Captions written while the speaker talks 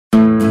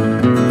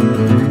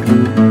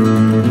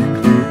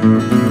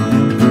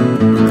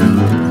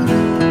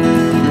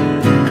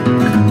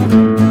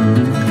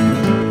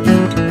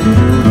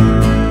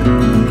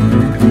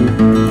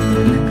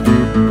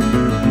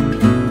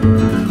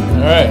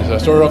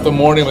Started off the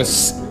morning with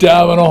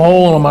stabbing a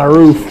hole in my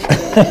roof.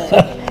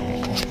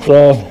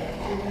 So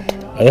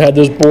I had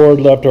this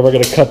board left over. I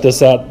got to cut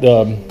this out.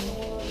 And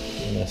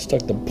I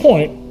stuck the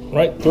point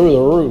right through the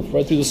roof,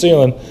 right through the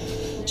ceiling.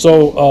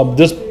 So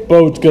this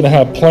boat's going to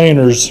have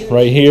planers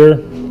right here.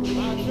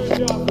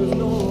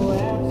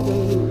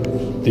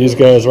 These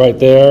guys right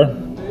there.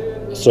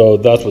 So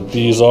that's what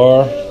these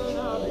are.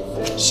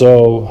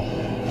 So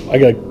I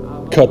got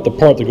to cut the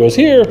part that goes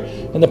here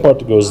and the part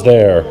that goes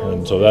there.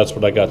 And so that's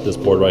what I got this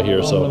board right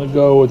here. So I'm going to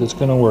go with it's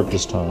going to work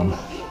this time.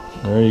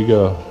 There you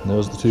go.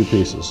 Those are the two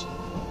pieces.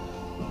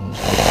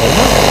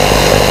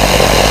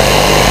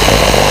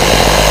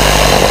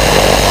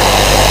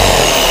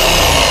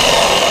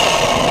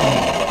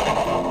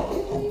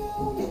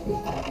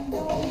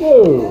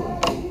 Whoa.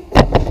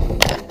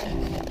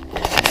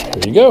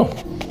 There you go.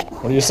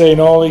 What do you say,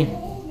 Nolly?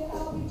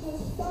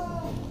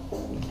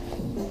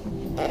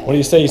 What do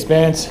you say,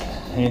 Spence?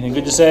 Anything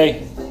good to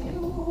say?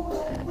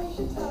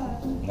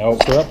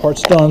 Nope. So that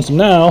part's done. So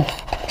now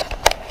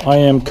I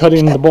am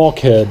cutting the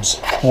bulkheads.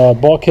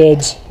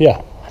 Bulkheads,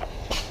 yeah.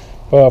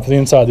 For the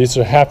inside, these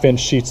are 1/2-inch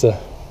sheets of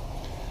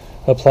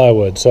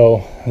plywood.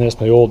 So there's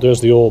the old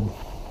bottom.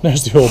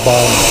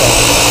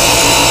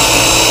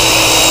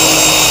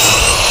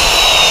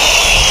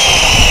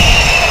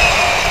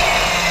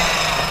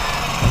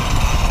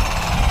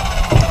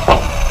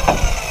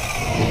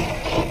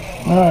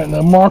 All right, and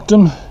I marked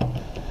them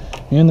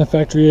in the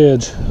factory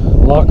edge.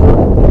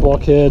 Locker,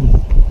 bulkhead.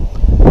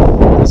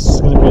 This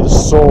is going to be the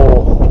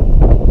sole.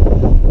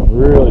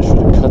 Really should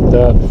have cut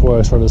that before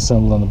I started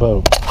assembling the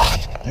boat.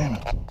 Damn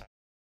it.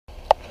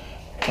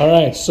 All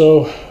right,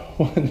 so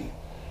when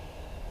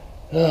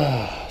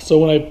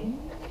I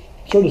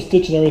started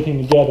stitching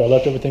everything together, I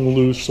left everything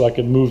loose so I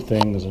could move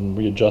things and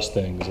readjust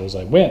things as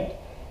I went.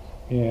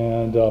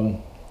 And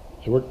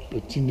it worked.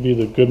 It seemed to be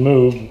the good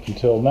move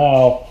until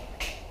now.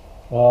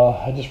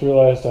 I just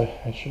realized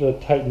I should have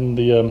tightened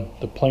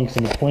the planks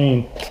in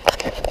between.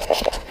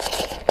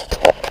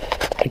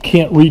 I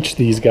can't reach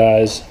these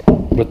guys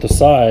with the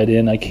side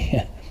in. I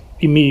can't,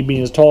 me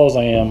being as tall as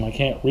I am, I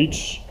can't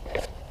reach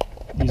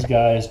these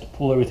guys to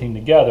pull everything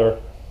together.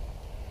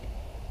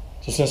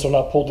 So since they're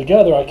not pulled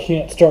together, I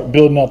can't start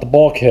building out the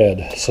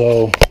bulkhead.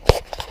 So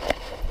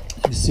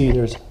you see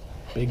there's a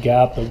big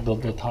gap,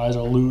 the ties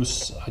are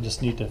loose. I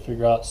just need to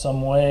figure out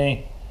some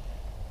way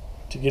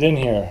to get in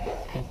here.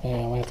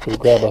 Man, I might have to go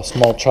grab a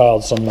small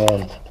child somewhere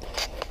and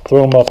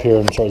throw them up here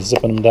and start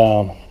zipping them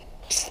down.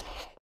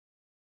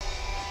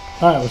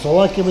 Alright, so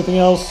like everything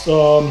else,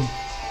 the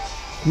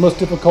most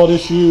difficult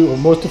issue or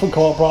most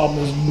difficult problem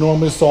is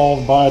normally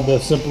solved by the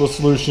simplest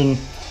solution.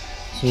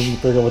 So you can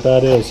figure out what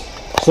that is.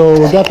 So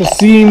we've got the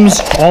seams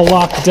all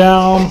locked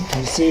down. You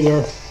can see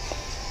they're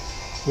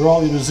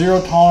all either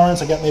 0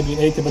 tolerance. I got maybe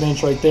 1/8 of an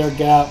inch right there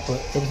gap,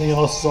 but everything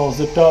else is all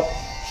zipped up.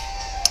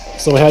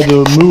 So I had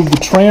to remove the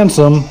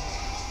transom.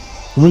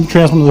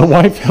 The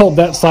wife held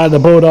that side of the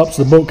boat up,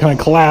 so the boat kind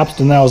of collapsed,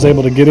 and I was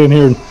able to get in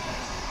here and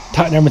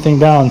tighten everything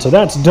down. So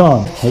that's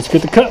done. Let's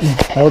get to cutting.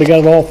 I already got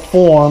it all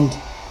formed.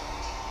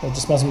 I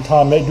just spent some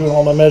time doing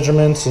all my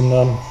measurements,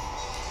 and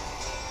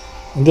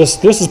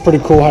this is pretty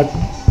cool. I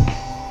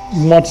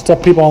watched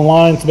people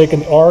online to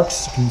making the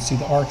arcs. You can see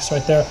the arcs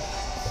right there.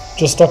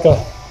 Just stuck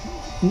a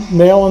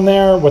nail in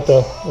there with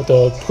the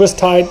twist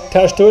tie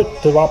attached to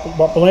it to wrap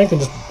the length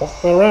and just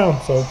walk right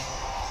around. So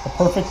a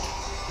perfect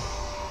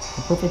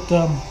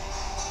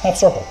half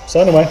circle. So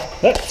anyway,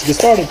 let's get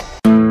started.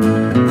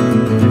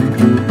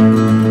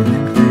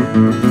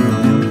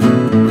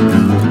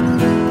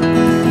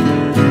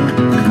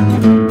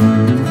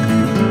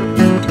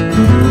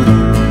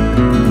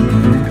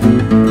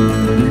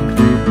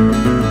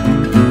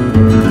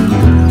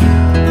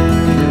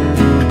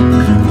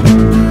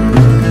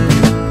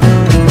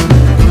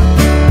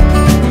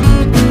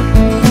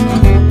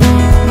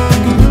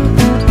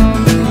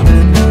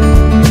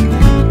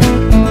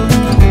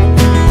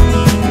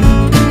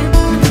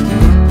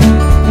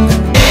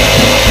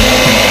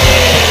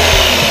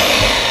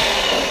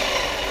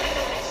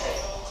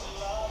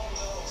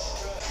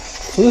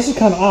 So this is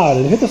kind of odd. I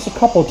hit this a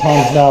couple of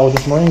times now with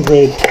this marine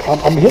grade.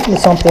 I'm hitting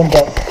something,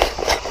 but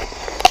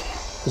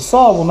the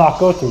saw will not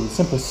go through. It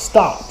simply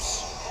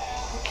stops.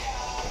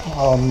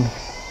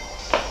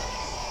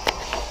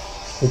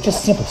 It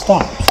just simply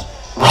stops.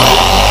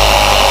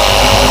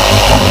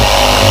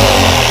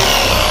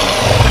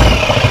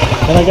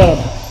 And I gotta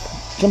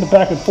jump it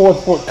back and forth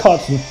before it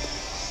cuts, and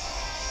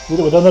did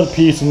it with another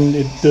piece, and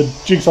the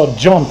jigsaw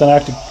jumped, and I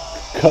actually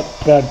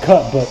bad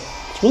cut. But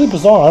it's really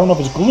bizarre. I don't know if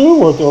it's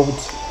glue or if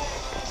it's.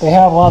 They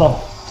have a lot of,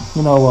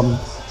 a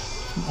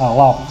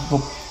lot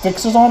of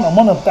fixes on. I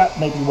wonder if that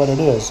may be what it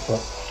is. But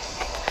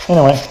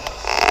anyway,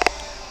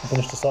 I'll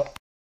finish this up.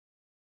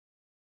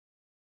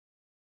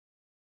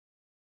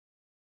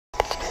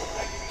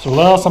 So the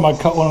last time I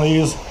cut one of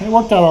these, it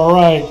worked out all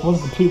right. It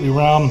wasn't completely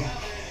round.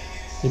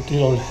 It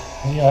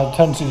had a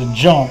tendency to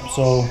jump.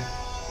 So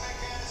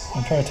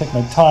I'm trying to take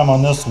my time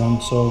on this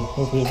one. So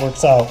hopefully it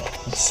works out.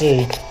 Let's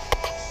see.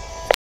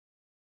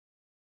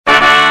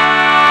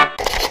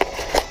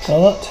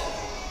 Now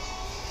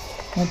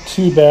Not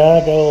too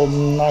bad. Got a little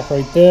knock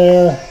right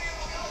there.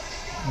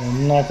 A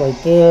little knock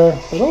right there.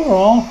 But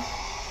overall,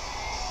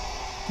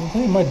 I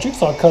think my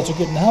jigsaw cuts are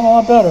getting a hell of a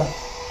lot better.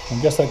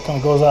 I guess that kind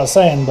of goes without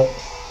saying, but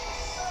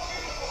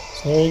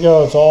so there you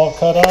go. It's all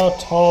cut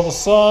out, all the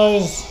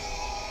size.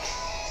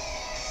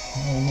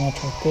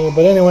 Not right there,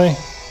 but anyway,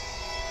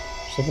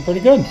 it's looking pretty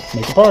good.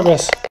 Making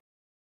progress.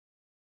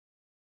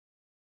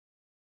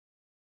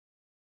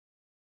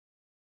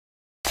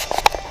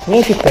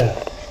 Look at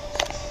that.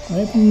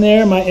 Right from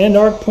there, my end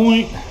arc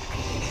point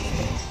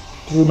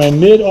through my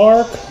mid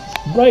arc,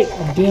 right,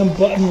 a damn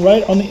button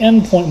right on the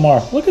end point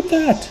mark. Look at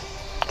that.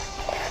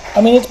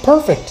 I mean, it's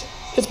perfect.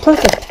 It's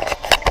perfect.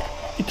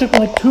 It took me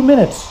like 2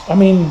 minutes. I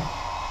mean,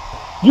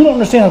 you don't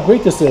understand how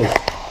great this is.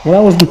 When I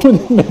was doing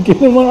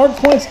getting one arc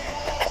points,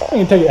 I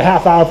can take a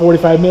half hour,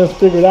 45 minutes to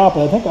figure it out,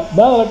 but I think,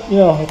 you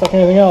know, it's like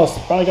anything else.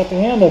 Probably got the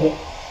hang of it.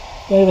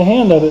 Got the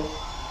hand of it.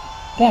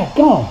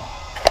 Daggone.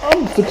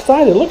 I'm just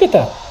excited. Look at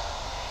that.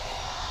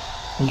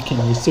 You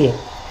can't really see it.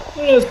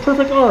 Look at this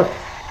perfect arc.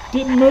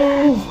 Didn't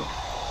move.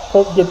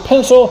 Good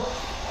pencil.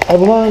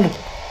 I've learned,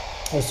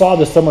 I saw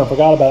this somewhere, I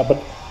forgot about it,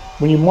 but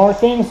when you mark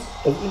things,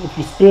 if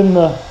you spin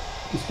the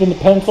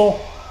pencil,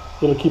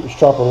 it'll keep it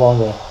sharper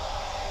longer.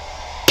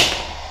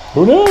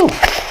 Who knew?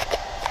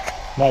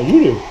 Now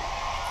you do.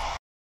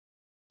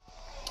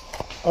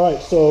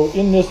 Alright, so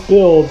in this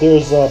build,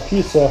 there's a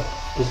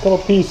couple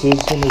pieces.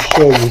 Let me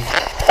show you.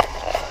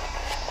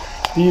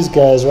 These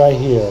guys right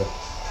here.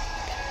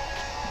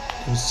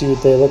 You see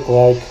what they look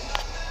like.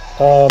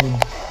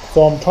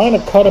 So I'm trying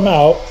to cut them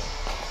out.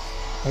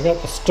 I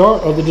got the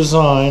start of the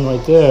design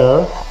right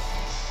there.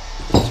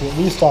 So at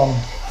least,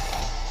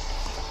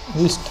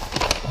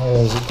 where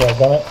is it?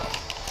 Done it.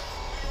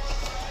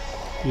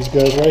 These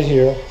guys right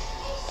here.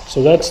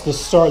 So that's the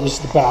start. This is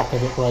the back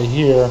of it right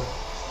here.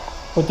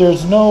 But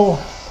there's no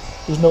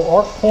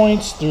arc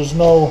points. There's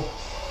no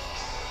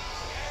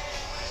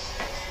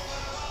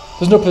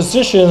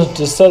position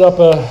to set up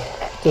a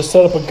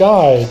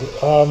guide.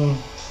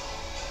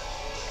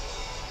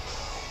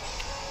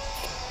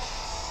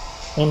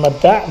 And my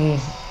batten,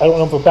 I don't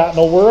know if a batten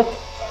will work,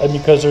 and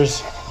because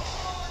here's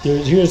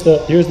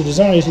the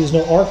design. You see, there's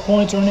no arc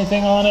points or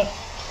anything on it.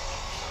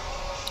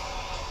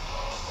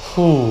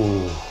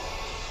 Whew.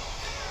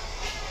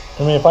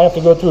 I mean, if I have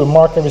to go through and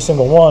mark every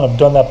single one, I've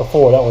done that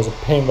before. That was a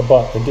pain in the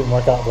butt. It didn't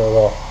work out very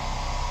well.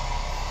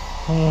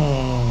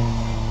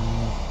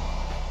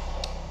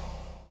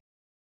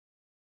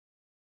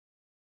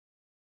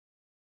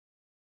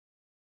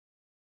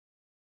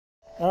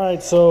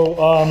 Alright, so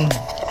I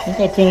think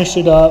I finished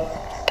it up.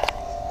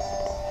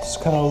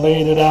 Just kind of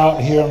laid it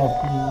out here. I don't know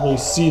if you can really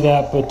see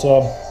that, but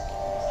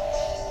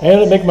I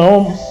ended up making my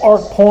own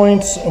arc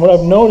points. And what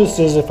I've noticed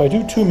is if I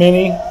do too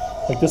many,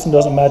 like this one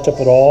doesn't match up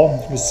at all.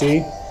 As you can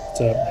see, it's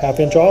a ½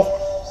 inch off.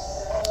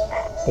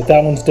 But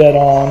that one's dead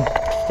on,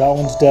 that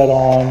one's dead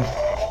on,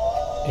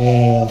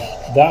 and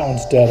that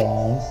one's dead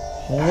on,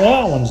 and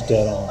that one's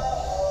dead on.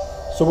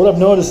 So what I've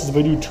noticed is if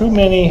I do too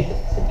many,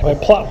 if I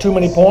plot too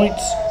many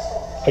points,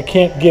 I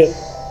can't get,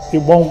 I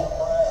won't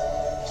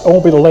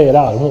be able to lay it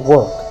out, it won't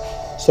work.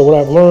 So what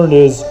I've learned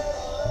is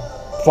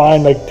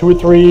find like 2 or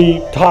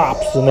 3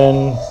 tops and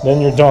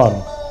then you're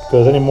done,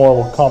 because any more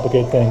will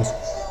complicate things.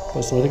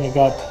 So I think I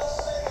got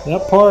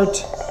that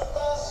part,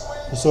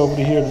 this over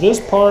to here to this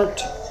part.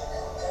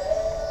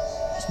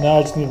 So now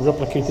I just need to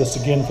replicate this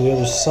again for the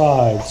other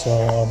side. So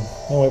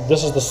anyway,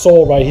 this is the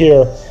sole right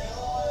here.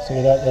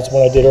 See that's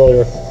what I did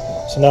earlier.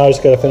 So now I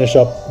just got to finish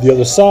up the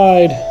other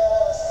side.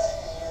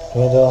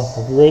 And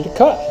we'll be ready to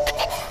cut.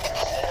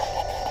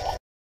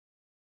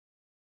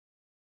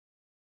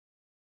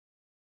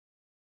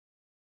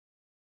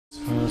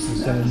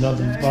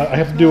 I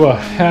have to do a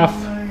half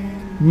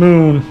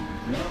moon.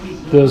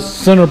 The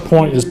center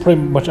point is pretty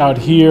much out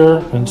here,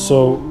 and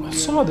so I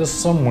saw this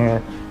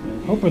somewhere.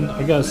 Hoping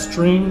I got a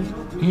string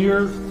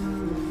here,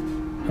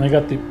 and I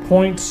got the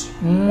points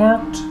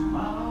marked.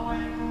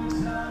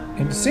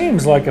 And it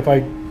seems like if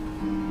I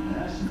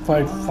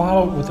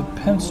follow it with a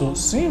pencil, it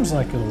seems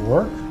like it'll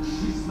work.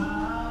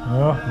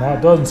 No,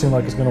 it doesn't seem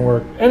like it's going to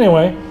work.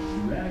 Anyway,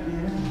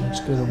 let's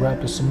go to wrap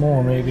this some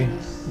more, maybe.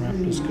 Wrap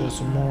this guy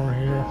some more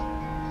here.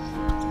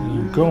 It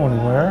doesn't go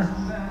anywhere.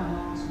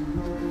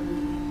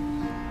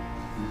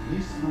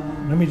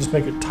 Let me just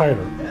make it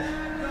tighter.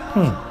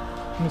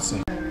 Let me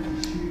see.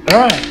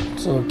 Alright,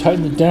 so I've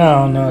tightened it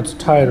down, now it's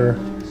tighter.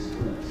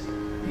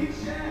 It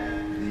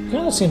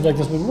kind of seems like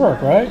this would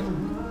work, right?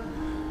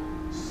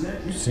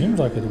 It seems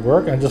like it would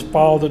work. I just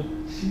follow it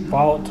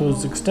to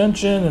its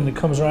extension and it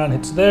comes around,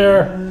 hits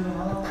there.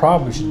 I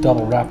probably should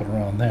double wrap it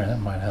around there, that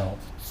might help.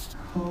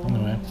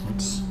 Anyway,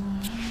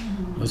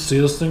 let's see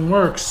if this thing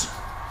works.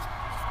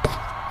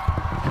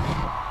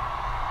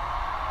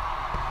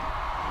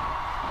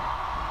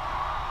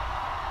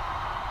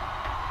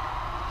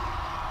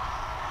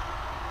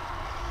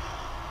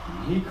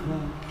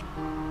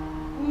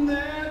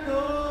 There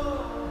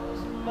goes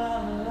my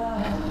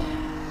life.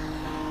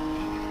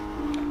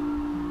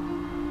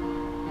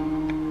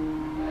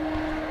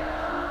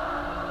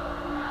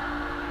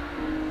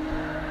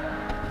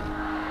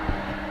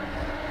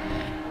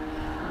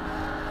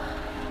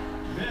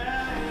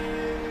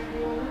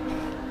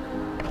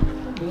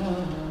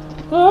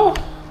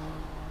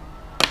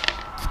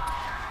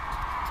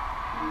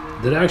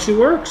 actually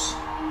works.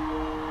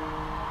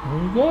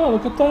 There you go,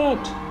 look at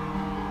that.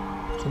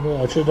 So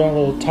I should have done it a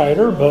little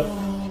tighter, but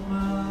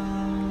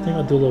I think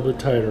I'll do a little bit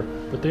tighter.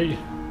 But there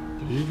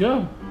you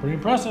go, pretty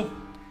impressive.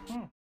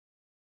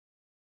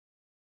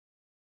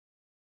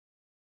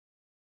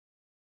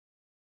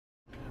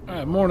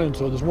 Alright, morning.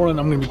 So this morning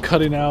I'm going to be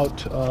cutting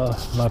out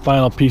my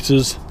final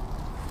pieces.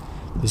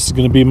 This is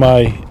going to be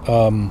my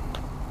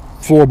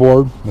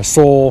floorboard, my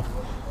sole.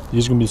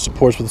 These are going to be the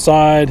supports for the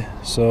side.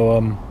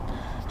 So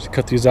just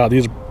cut these out.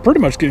 These are pretty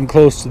much getting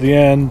close to the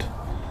end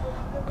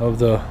of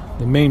the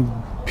main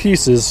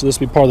pieces. So this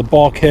will be part of the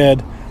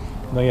bulkhead.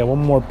 And I got one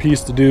more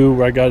piece to do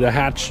where I got a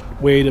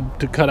hatchway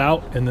to cut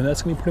out, and then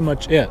that's going to be pretty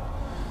much it.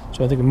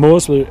 So I think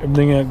most of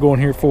everything going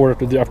here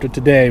forward after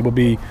today will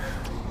be,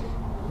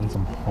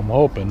 I'm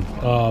hoping,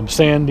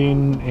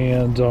 sanding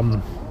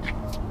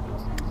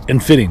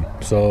and fitting.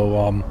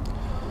 So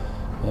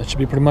that should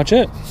be pretty much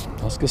it.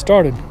 Let's get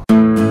started.